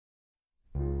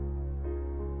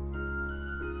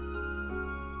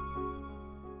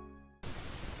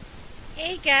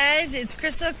Hey guys, it's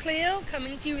Crystal Cleo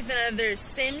coming to you with another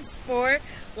Sims 4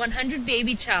 100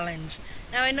 Baby Challenge.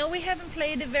 Now I know we haven't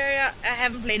played it I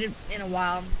haven't played it in a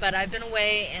while, but I've been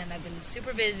away and I've been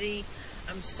super busy.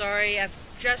 I'm sorry, I've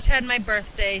just had my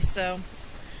birthday, so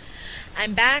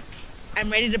I'm back,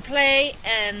 I'm ready to play,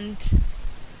 and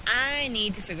I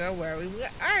need to figure out where we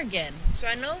are again. So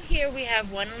I know here we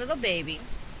have one little baby.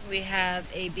 We have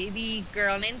a baby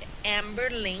girl named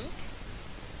Amber Link,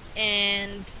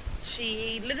 and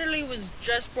she literally was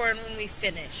just born when we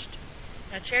finished.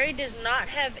 Now, Cherry does not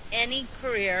have any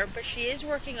career, but she is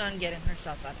working on getting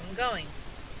herself up and going.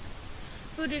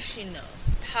 Who does she know?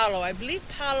 Paolo. I believe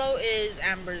Paolo is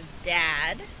Amber's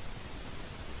dad.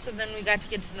 So then we got to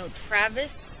get to know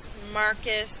Travis,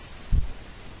 Marcus,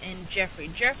 and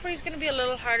Jeffrey. Jeffrey's going to be a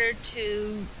little harder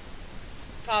to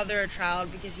father a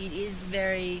child because he is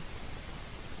very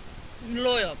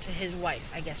loyal to his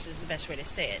wife, I guess is the best way to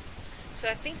say it. So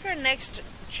I think our next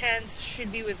chance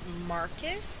should be with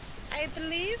Marcus, I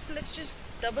believe. Let's just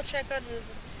double check on who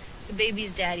the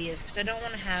baby's daddy is, because I don't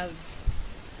want to have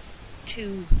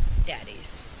two daddies.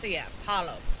 So yeah,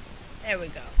 Paolo. There we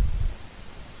go.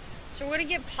 So we're going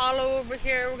to get Paolo over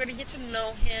here. We're going to get to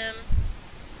know him.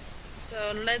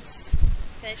 So let's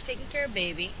finish taking care of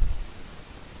baby.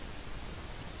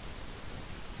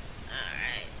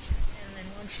 Alright. And then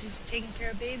once she's taking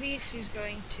care of baby, she's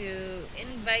going to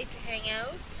invite to hang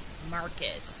out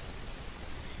Marcus.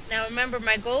 Now remember,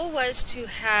 my goal was to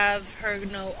have her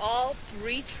know all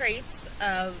 3 traits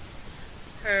of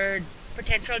her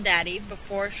potential daddy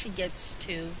before she gets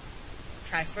to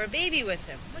try for a baby with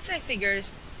him, which I figure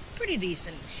is pretty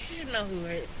decent. She should know who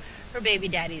her baby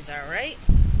daddies are, right?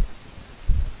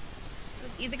 So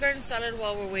let's eat the garden salad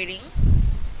while we're waiting.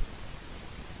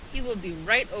 He will be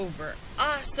right over.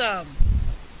 Awesome!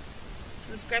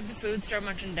 So let's grab the food, start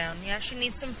munching down. Yeah, she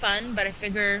needs some fun, but I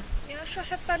figure, she'll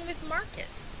have fun with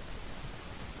Marcus.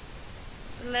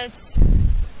 So let's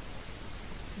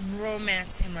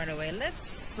romance him right away. Let's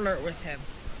flirt with him.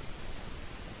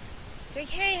 It's like,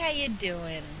 hey, how you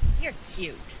doing? You're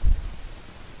cute.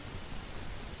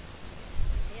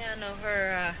 Yeah, no,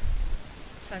 her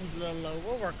fun's a little low.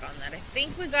 We'll work on that. I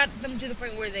think we got them to the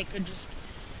point where they could just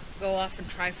go off and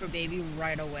try for baby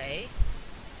right away.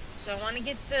 So I want to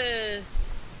get the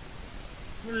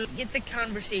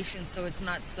conversation so it's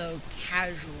not so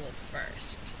casual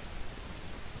first.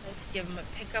 Let's give him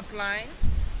a pickup line,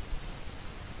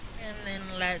 and then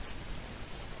let's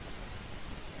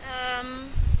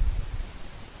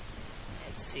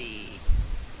see,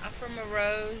 offer him a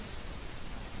rose.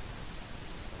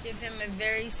 Give him a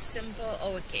very simple.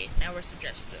 Oh, okay. Now we're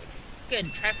suggestive.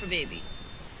 Good. Try for baby.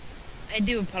 I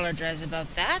do apologize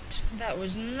about that. That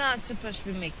was not supposed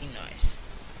to be making noise.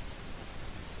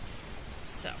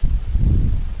 So,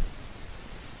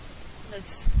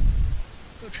 let's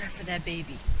go try for that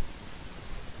baby.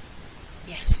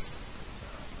 Yes.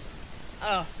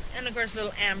 Oh, and of course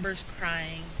little Amber's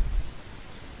crying.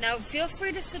 Now, feel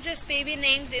free to suggest baby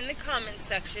names in the comment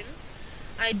section.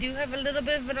 I do have a little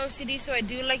bit of an OCD, so I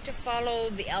do like to follow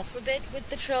the alphabet with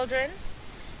the children.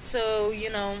 So,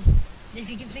 if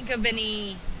you can think of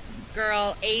any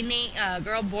girl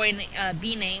boy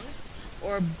B names,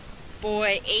 or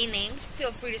boy A names,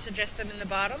 feel free to suggest them in the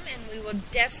bottom, and we will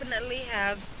definitely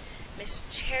have Miss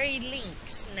Cherry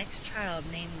Link's next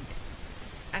child named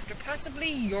after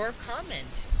possibly your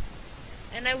comment.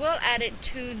 And I will add it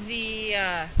to the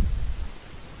I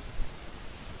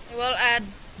will add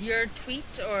your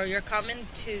tweet or your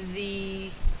comment to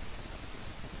the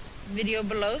video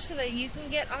below so that you can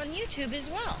get on YouTube as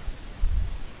well.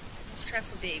 Let's try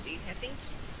for baby. I think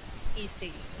he's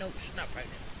taking... Nope, she's not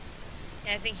pregnant.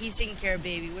 Yeah, I think he's taking care of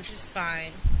baby, which is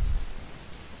fine.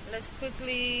 Let's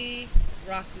quickly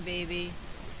rock the baby.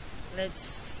 Let's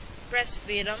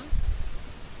breastfeed him.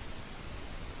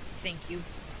 Thank you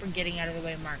for getting out of the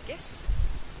way, Marcus.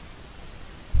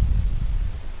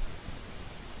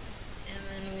 And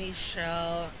then we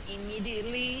shall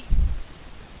immediately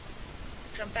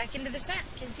jump back into the sack,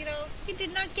 because, you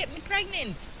did not get me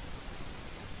pregnant.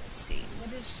 Let's see,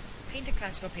 what is paint a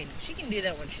classical painting? She can do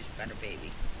that when she's got her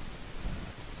baby.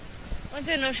 Once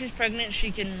I know she's pregnant, she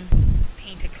can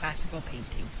paint a classical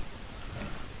painting.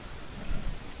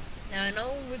 Now, I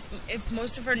know if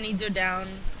most of her needs are down,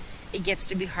 it gets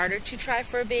to be harder to try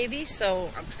for a baby,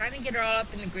 so I'm trying to get her all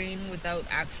up in the green without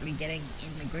actually getting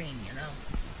in the green,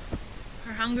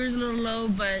 Her hunger's a little low,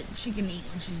 but she can eat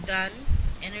when she's done.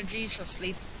 Energy, she'll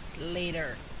sleep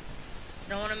later.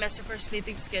 Don't want to mess up her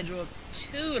sleeping schedule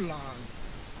too long.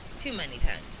 Too many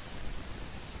times.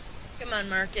 Come on,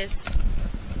 Marcus.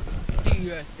 Do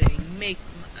your thing. Make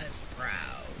us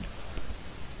proud.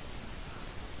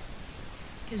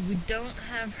 because we don't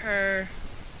have her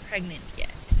pregnant yet.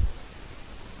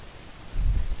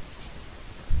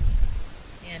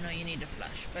 Yeah, no, you need to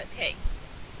flush, but hey,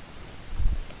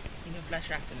 you can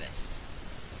flush after this.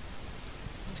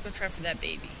 Let's go try for that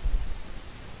baby.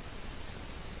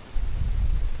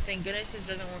 Thank goodness this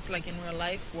doesn't work like in real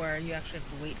life where you actually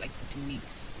have to wait like the 2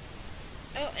 weeks.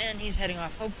 Oh, and he's heading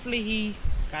off. Hopefully he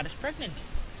got us pregnant.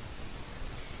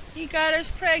 He got us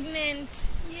pregnant!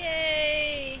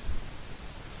 Yay!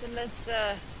 So let's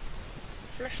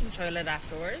flush the toilet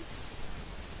afterwards.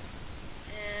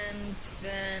 And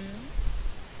then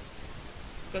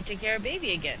go take care of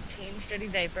baby again. Change dirty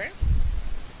diaper.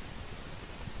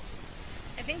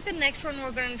 I think the next one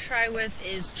we're going to try with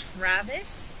is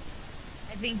Travis.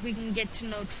 I think we can get to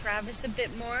know Travis a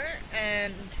bit more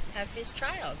and have his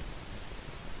child.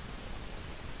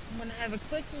 I'm going to have a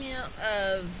quick meal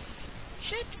of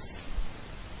chips.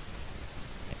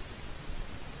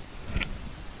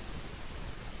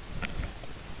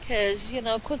 Because, you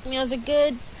know, quick meals are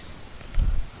good.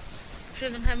 She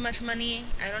doesn't have much money.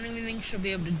 I don't even think she'll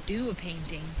be able to do a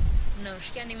painting. No,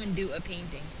 she can't even do a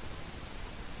painting.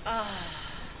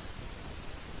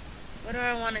 What do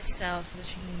I want to sell so that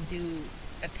she can do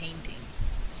a painting?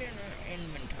 What's in her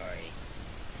inventory?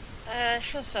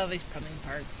 She'll sell these plumbing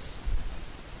parts.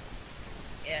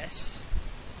 Yes.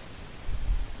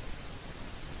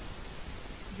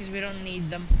 Because we don't need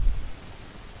them.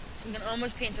 So we can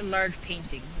almost paint a large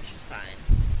painting, which is fine.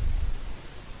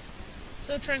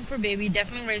 So trying for baby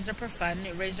definitely raised up her fun.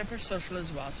 It raised up her social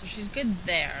as well. So she's good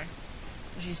there.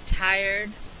 She's tired.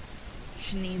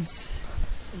 She needs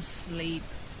some sleep.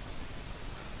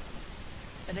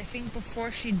 But I think before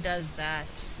she does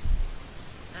that,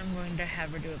 I'm going to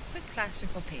have her do a quick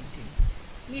classical painting.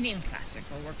 Medium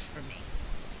classical works for me.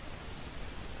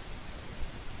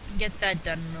 Get that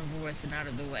done and over with and out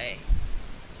of the way.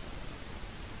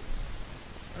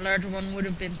 A larger one would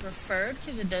have been preferred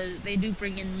because they do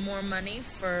bring in more money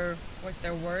for what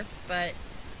they're worth, but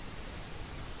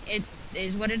it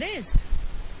is what it is.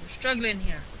 We're struggling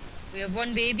here. We have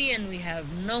one baby and we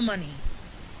have no money.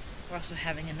 We're also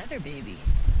having another baby.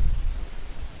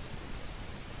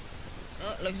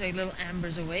 Oh, it looks like little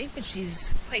Amber's awake, but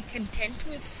she's quite content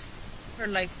with her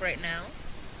life right now.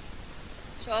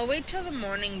 So I'll wait till the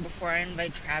morning before I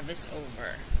invite Travis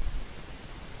over.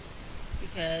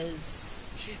 Because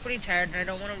she's pretty tired and I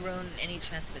don't want to ruin any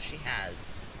chance that she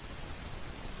has.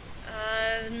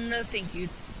 No thank you,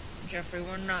 Jeffrey.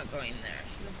 We're not going there.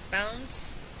 So let's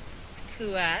bounce. Let's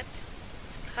coo at.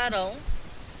 Let's cuddle.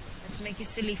 Let's make a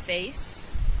silly face.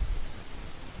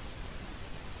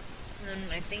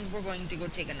 And I think we're going to go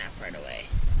take a nap right away.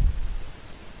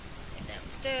 Head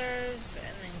downstairs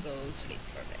and then go sleep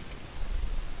for a bit.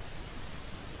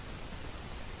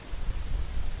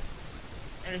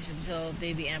 At least until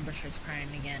baby Amber starts crying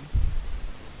again.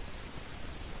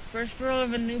 First rule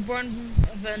of a newborn,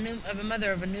 of a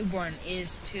mother of a newborn,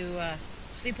 is to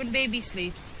sleep when baby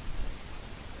sleeps.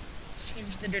 Let's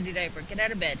change the dirty diaper. Get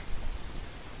out of bed.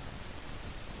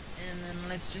 And then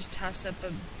let's just toss up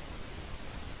a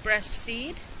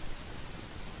breastfeed.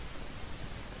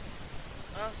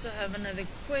 Also have another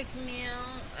quick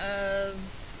meal of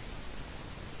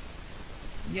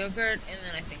yogurt, and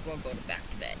then I think we'll go back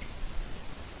to bed.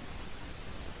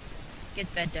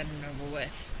 Get that done and over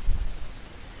with.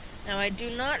 Now I do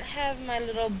not have my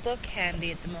little book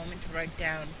handy at the moment to write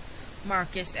down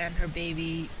Marcus and her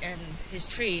baby and his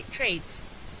traits,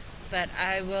 but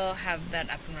I will have that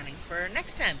up and running for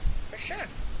next time, for sure.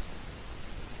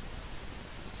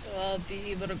 So I'll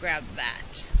be able to grab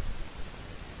that.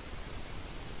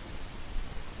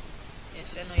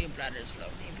 Yes, I know your bladder's low.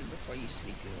 Maybe before you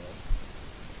sleep you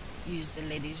will use the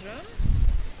ladies' room.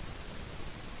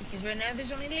 Because right now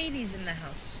there's only ladies in the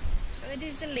house. So it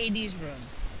is the ladies' room.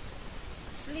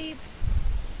 Sleep.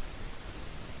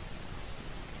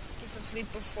 Get some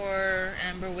sleep before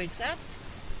Amber wakes up.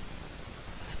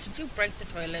 Oh, did you break the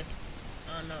toilet?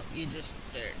 Oh no, you just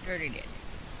dirtied it.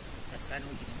 That's fine,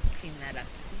 we can clean that up.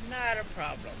 Not a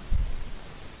problem.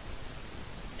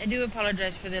 I do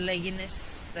apologize for the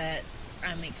legginess that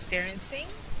I'm experiencing.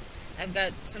 I've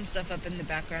got some stuff up in the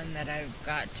background that I've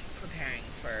got preparing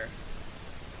for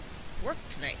work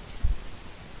tonight.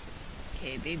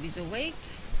 Okay, baby's awake.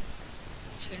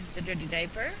 Let's change the dirty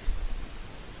diaper.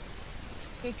 Let's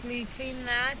quickly clean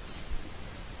that.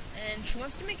 And she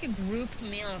wants to make a group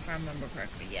meal if I remember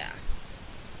correctly, yeah.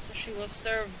 So she will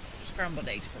serve scrambled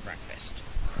eggs for breakfast.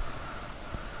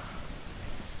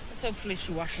 Let's hopefully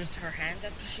she washes her hands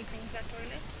after she cleans that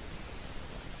toilet.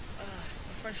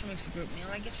 Before she makes a group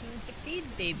meal, I guess she needs to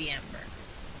feed baby Amber.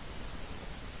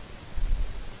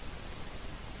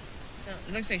 So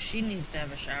it looks like she needs to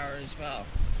have a shower as well.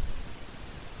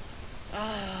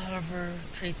 Ah, all of her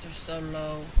traits are so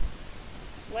low.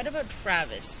 What about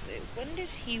Travis? When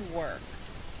does he work?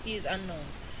 He is unknown.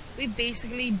 We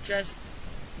basically just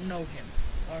know him,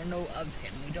 or know of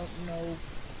him. We don't know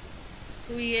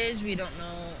who he is. We don't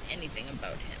know anything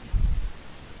about him.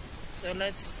 So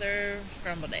let's serve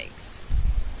scrambled eggs.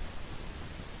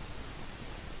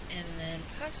 And then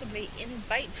possibly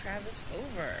invite Travis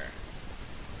over.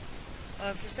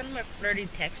 If we send him a flirty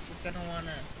text, he's going to want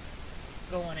to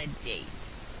go on a date.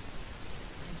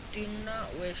 I do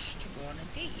not wish to go on a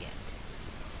date yet.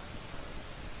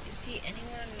 Is he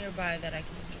anywhere nearby that I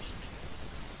can just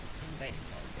invite him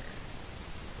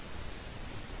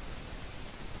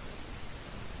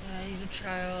over? He's a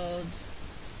child.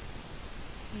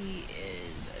 He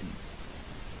is an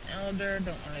elder.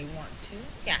 Don't really want to.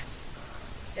 Yes.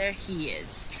 There he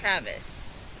is.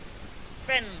 Travis.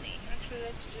 Friendly. Actually,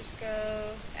 let's just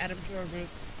go add him to our group.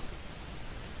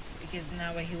 Because in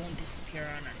that way he won't disappear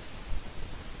on us.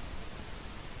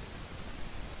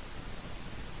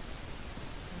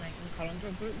 And I can call him to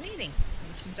a group meeting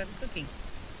when she's done cooking.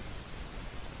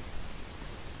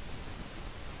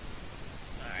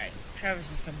 Alright,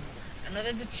 Travis is coming over. I know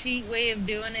that's a cheat way of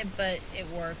doing it, but it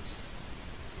works.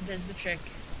 It does the trick.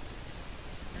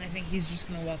 And I think he's just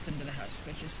going to waltz into the house,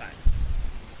 which is fine.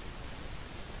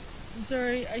 I'm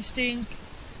sorry, I stink.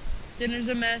 Dinner's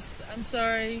a mess. I'm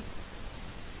sorry.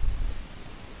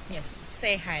 Yes,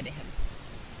 say hi to him.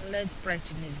 Let's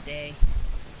brighten his day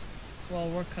while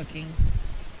we're cooking,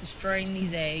 destroying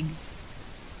these eggs.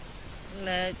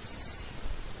 Let's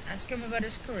ask him about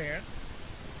his career.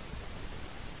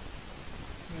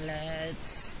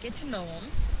 Let's get to know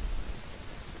him.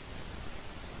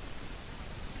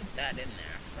 Put that in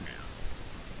there for now.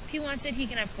 If he wants it, he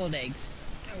can have cold eggs.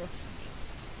 That works for me.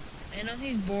 I know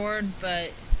he's bored,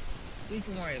 but we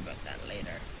can worry about that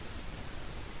later.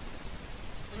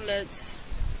 Let's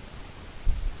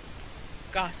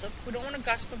gossip. We don't want to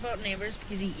gossip about neighbors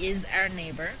because he is our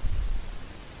neighbor.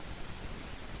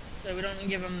 So we don't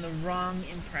give him the wrong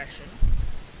impression.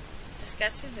 Let's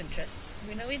discuss his interests.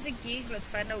 We know he's a geek. Let's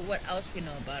find out what else we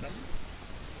know about him.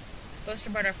 Let's boast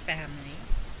about our family.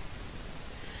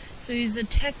 So he's a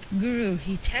tech guru.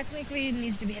 He technically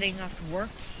needs to be heading off to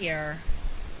work here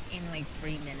in like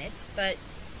 3 minutes, but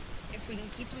if we can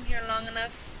keep him here long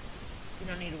enough, we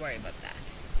don't need to worry about that.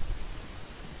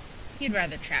 He'd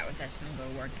rather chat with us than go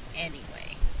to work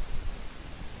anyway.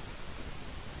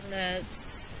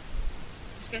 Let's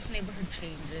discuss neighborhood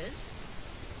changes.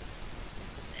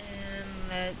 And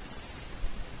let's...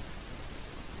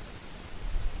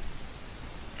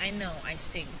 I know, I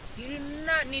stink. You do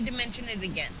not need to mention it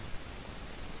again.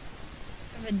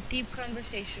 Have a deep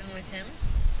conversation with him.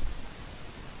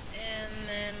 And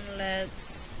then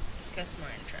let's discuss more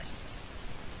interests.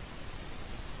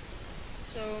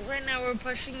 So right now we're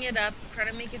pushing it up, trying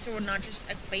to make it so we're not just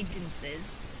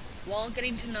acquaintances, while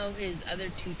getting to know his other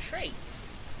 2 traits.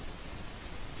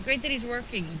 It's great that he's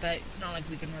working, but it's not like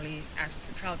we can really ask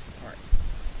for child support.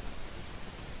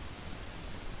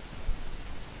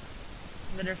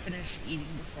 Let her finish eating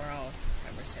before I'll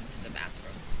have her sent to the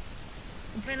bathroom.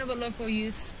 Complain about local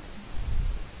youths.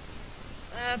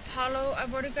 Paulo,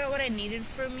 I've already got what I needed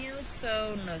from you,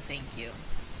 so no thank you.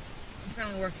 I'm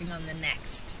currently working on the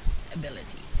next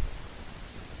ability.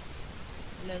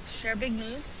 Let's share big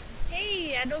news.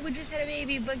 Hey, I know we just had a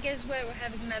baby, but guess what? We're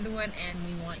having another one, and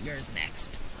we want yours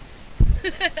next.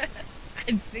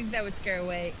 I think that would scare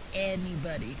away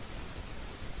anybody.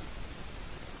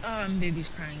 Baby's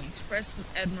crying. Express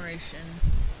admiration.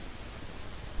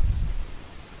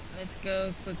 Let's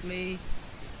go quickly.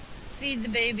 Feed the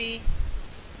baby.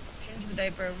 Change the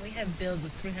diaper. And we have bills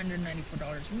of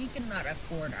 $394. We cannot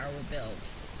afford our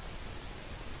bills.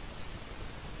 Let's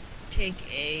take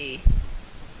a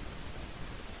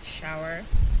shower.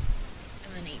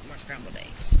 And then eat more scrambled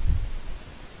eggs.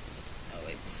 Oh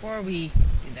wait, before we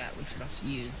do that, we should also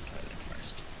use the toilet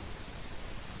first.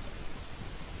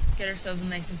 Get ourselves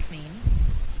nice and clean.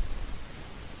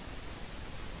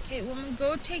 Okay, woman,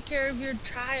 go take care of your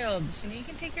child. The sooner you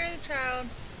can take care of the child,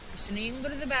 the sooner you can go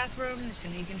to the bathroom, the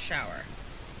sooner you can shower.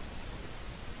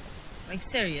 Like,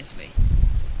 seriously.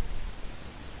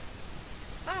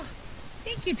 Oh,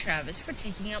 thank you, Travis, for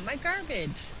taking out my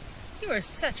garbage. You are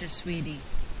such a sweetie.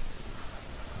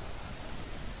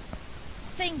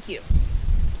 Thank you.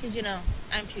 Because, you know,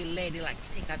 I'm too ladylike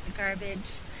to take out the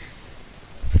garbage.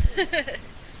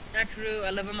 Not true.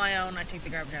 I live on my own. I take the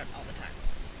garbage out all the time.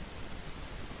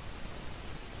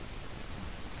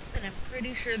 And I'm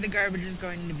pretty sure the garbage is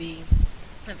going to be...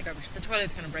 Not the garbage. The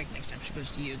toilet's going to break next time she goes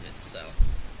to use it, so...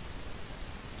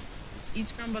 Let's eat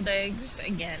scrambled eggs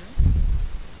again.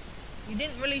 You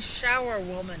didn't really shower,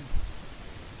 woman.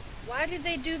 Why do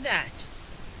they do that?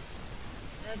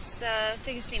 Let's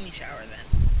take a steamy shower then.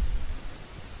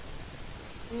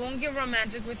 We won't get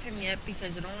romantic with him yet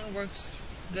because it only works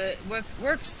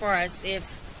for us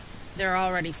if they're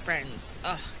already friends.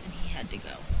 Ugh, and he had to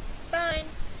go. Fine.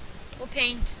 We'll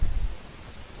paint.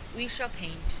 We shall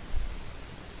paint.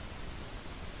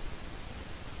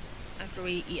 After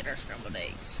we eat our scrambled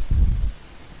eggs.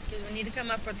 Because we need to come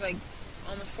up with like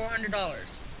almost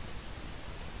 $400.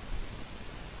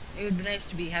 It would be nice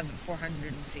to have it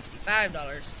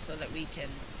 $465 so that we can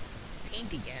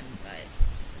paint again, but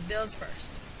bills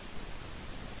first.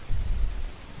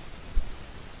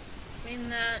 Clean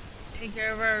that, take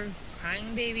care of our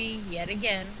crying baby yet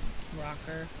again. Let's rock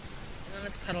her, and then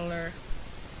let's cuddle her.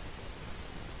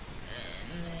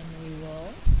 And then we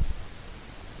will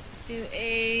do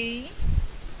a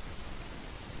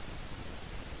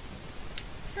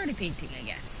flirty painting, I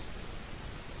guess.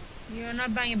 You're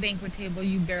not buying a banquet table,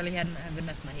 you barely have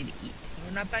enough money to eat.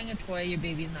 You're not buying a toy, your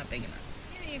baby's not big enough.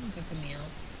 Yeah, you can cook a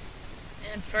meal.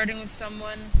 And flirting with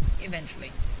someone,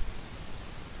 eventually.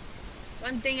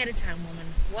 One thing at a time,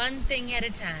 woman. One thing at a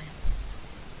time.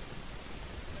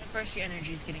 And of course your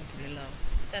energy's getting pretty low.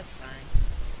 That's fine.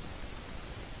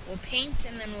 We'll paint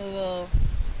and then we will...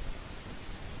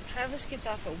 Travis gets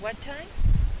off at what time?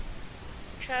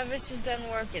 Travis has done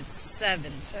work at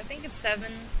 7. So I think at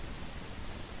 7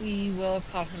 we will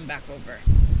call him back over.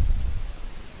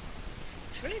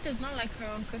 She really does not like her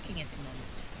own cooking at the moment.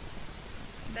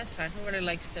 That's fine. Who really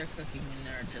likes their cooking when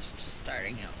they're just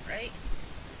starting out, right?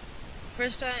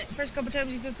 First couple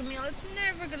times you cook a meal, it's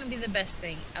never going to be the best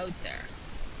thing out there.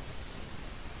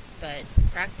 But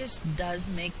practice does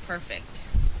make perfect.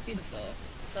 Beautiful.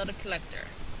 Soda collector.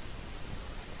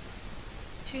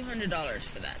 $200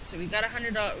 for that. So we got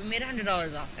 $100. We made $100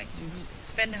 off that because we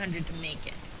spent $100 to make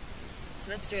it. So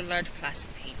let's do a large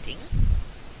classic painting.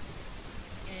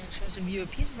 And show us a view, a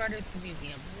piece of art at the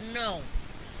museum. No.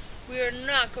 We are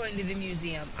not going to the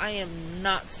museum. I am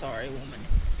not sorry, woman.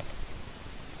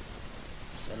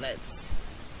 So let's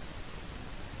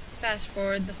fast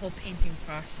forward the whole painting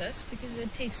process because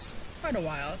it takes quite a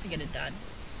while to get it done.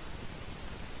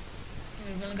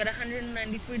 And we've only got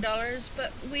 $193,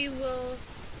 but we will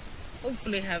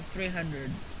hopefully have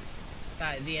 $300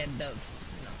 by the end of,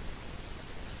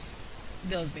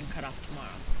 bills being cut off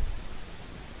tomorrow.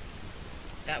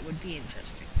 That would be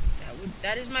interesting.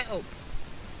 That is my hope.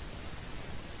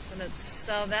 So let's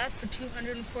sell that for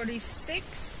 $246.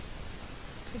 Let's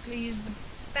quickly use the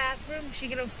bathroom. She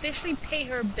can officially pay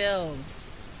her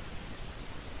bills.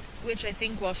 Which I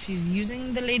think while she's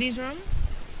using the ladies' room,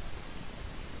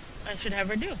 I should have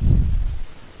her do.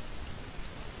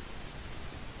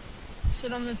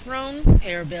 Sit on the throne,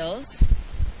 pay her bills.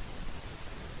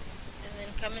 And then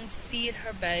come and feed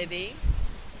her baby.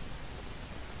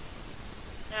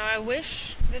 Now I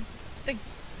wish that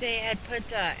they had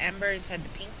put Amber inside the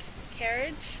pink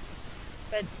carriage,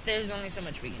 but there's only so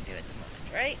much we can do at the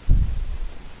moment, right?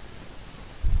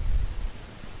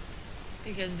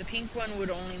 Because the pink one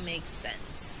would only make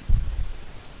sense.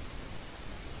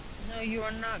 No, you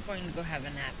are not going to go have a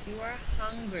nap. You are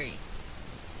hungry.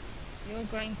 You're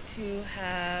going to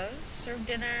have served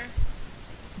dinner,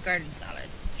 garden salad.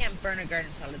 You can't burn a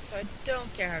garden salad, so I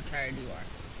don't care how tired you are.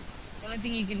 The only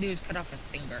thing you can do is cut off a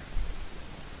finger.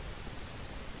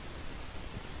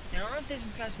 I don't know if this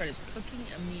is classified as cooking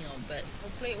a meal, but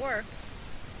hopefully it works.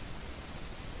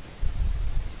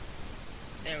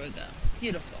 There we go.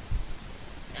 Beautiful.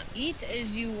 Now eat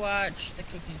as you watch the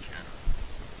cooking channel.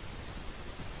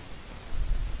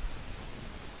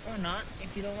 Or not.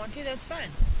 If you don't want to, that's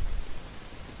fine.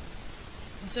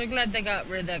 I'm so glad they got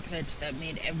rid of that glitch that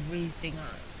made everything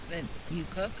that you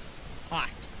cook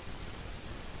hot.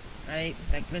 Right?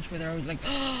 That glitch where they're always like,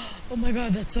 oh my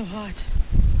god, that's so hot.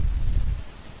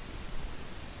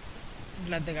 I'm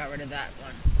glad they got rid of that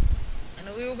one. I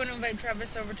know we were going to invite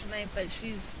Travis over tonight, but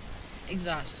she's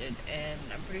exhausted, and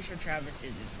I'm pretty sure Travis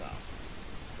is as well.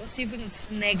 We'll see if we can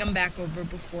snag him back over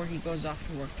before he goes off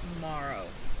to work tomorrow.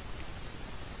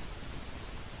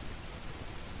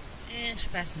 And she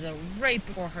passes out right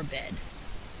before her bed.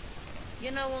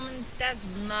 You know, woman, that's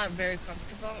not very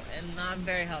comfortable and not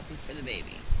very healthy for the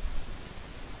baby.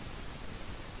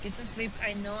 Get some sleep.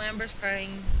 I know Amber's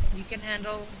crying. She can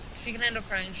handle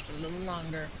crying just a little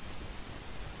longer.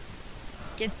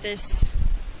 Get this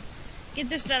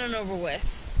done and over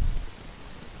with.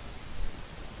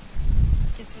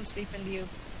 Get some sleep into you.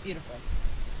 Beautiful.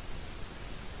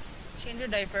 Change her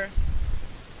diaper.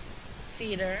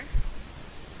 Feed her.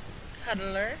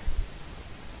 Cuddle her.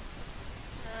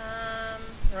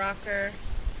 rocker,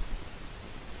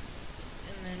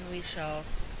 and then we shall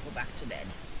go back to bed.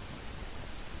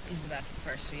 Use the bathroom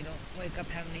first so you don't wake up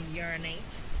having to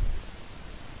urinate.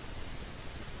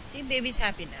 See, baby's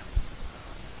happy now.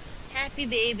 Happy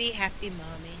baby, happy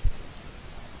mommy.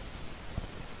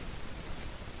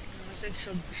 And looks like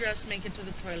she'll just make it to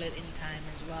the toilet in time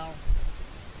as well.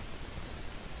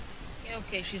 Yeah,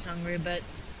 okay, she's hungry, but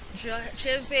she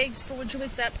has eggs for when she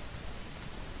wakes up.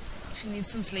 She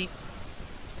needs some sleep.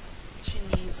 She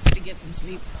needs to get some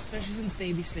sleep, especially since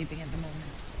baby's sleeping at the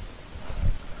moment.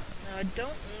 Now, I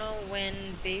don't know when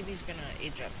baby's gonna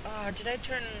age up. Oh, did I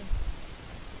turn...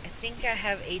 I think I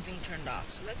have aging turned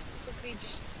off. So let's quickly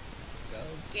just go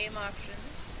game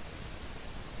options.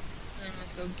 And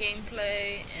let's go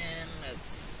gameplay, and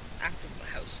let's active the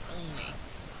house only.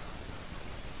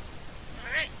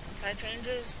 Alright, apply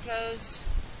changes, close,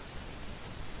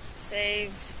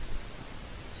 save.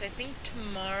 So I think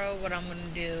tomorrow what I'm going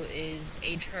to do is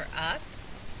age her up.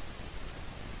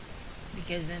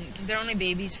 Because they're only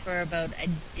babies for about a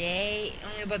day,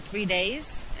 only about 3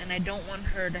 days, and I don't want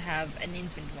her to have an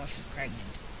infant while she's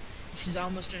pregnant. She's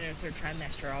almost in her 3rd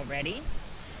trimester already.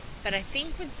 But I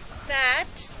think with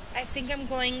that, I think I'm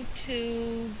going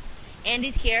to end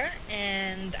it here,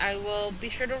 and I will be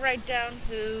sure to write down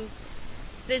who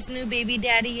this new baby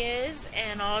daddy is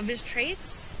and all of his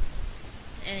traits,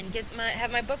 and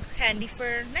have my book handy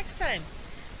for next time.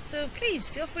 So please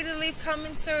feel free to leave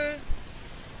comments or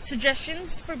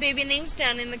suggestions for baby names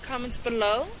down in the comments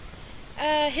below.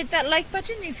 Hit that like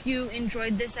button if you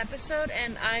enjoyed this episode,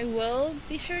 and I will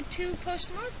be sure to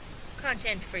post more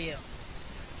content for you.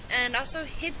 And also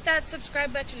hit that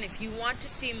subscribe button if you want to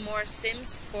see more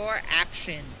Sims 4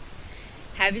 action.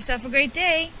 Have yourself a great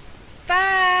day.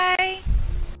 Bye!